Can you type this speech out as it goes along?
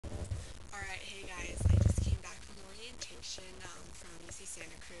session from UC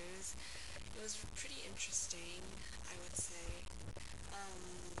Santa Cruz. It was pretty interesting, I would say.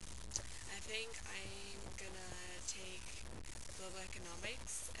 Um, I think I'm gonna take global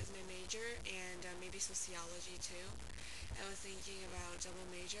economics as my major and maybe sociology too. I was thinking about double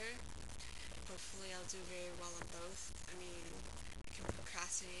major. Hopefully I'll do very well on both. I mean, I can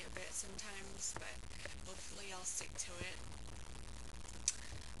procrastinate a bit sometimes, but hopefully I'll stick to it.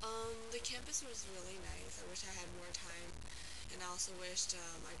 The campus was really nice. I wish I had more time, and I also wished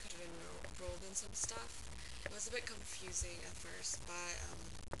I could have enrolled in some stuff. It was a bit confusing at first, but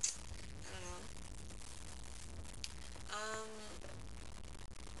I don't know. Um,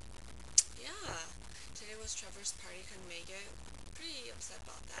 yeah, today was Trevor's party, couldn't make it. Pretty upset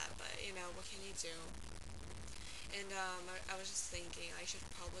about that, but what can you do? And I was just thinking I should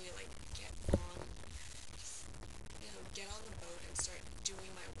probably like just, get on the boat and start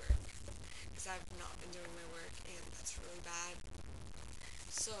doing my work because I've not been doing my work and that's really bad.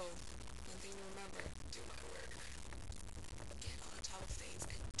 So, one thing to remember, do my work. Get on top of things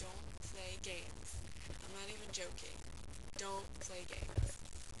and don't play games. I'm not even joking. Don't play games.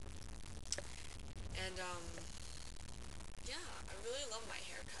 And yeah, I really love my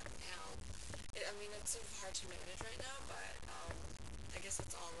haircut now. I mean, it's sort of hard to manage right now, but I guess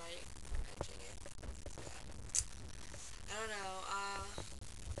it's alright managing it. But I don't know.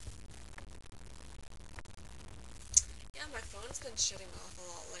 Yeah, my phone's been shutting off a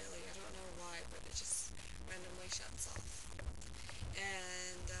lot lately. I don't know why, but it just randomly shuts off.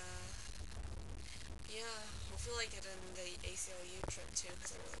 And yeah, hopefully I get in the ACLU trip too,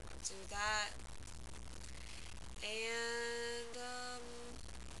 because I really want to do that. And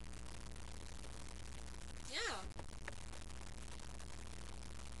yeah,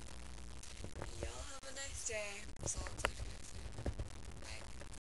 y'all have a nice day. So I'll talk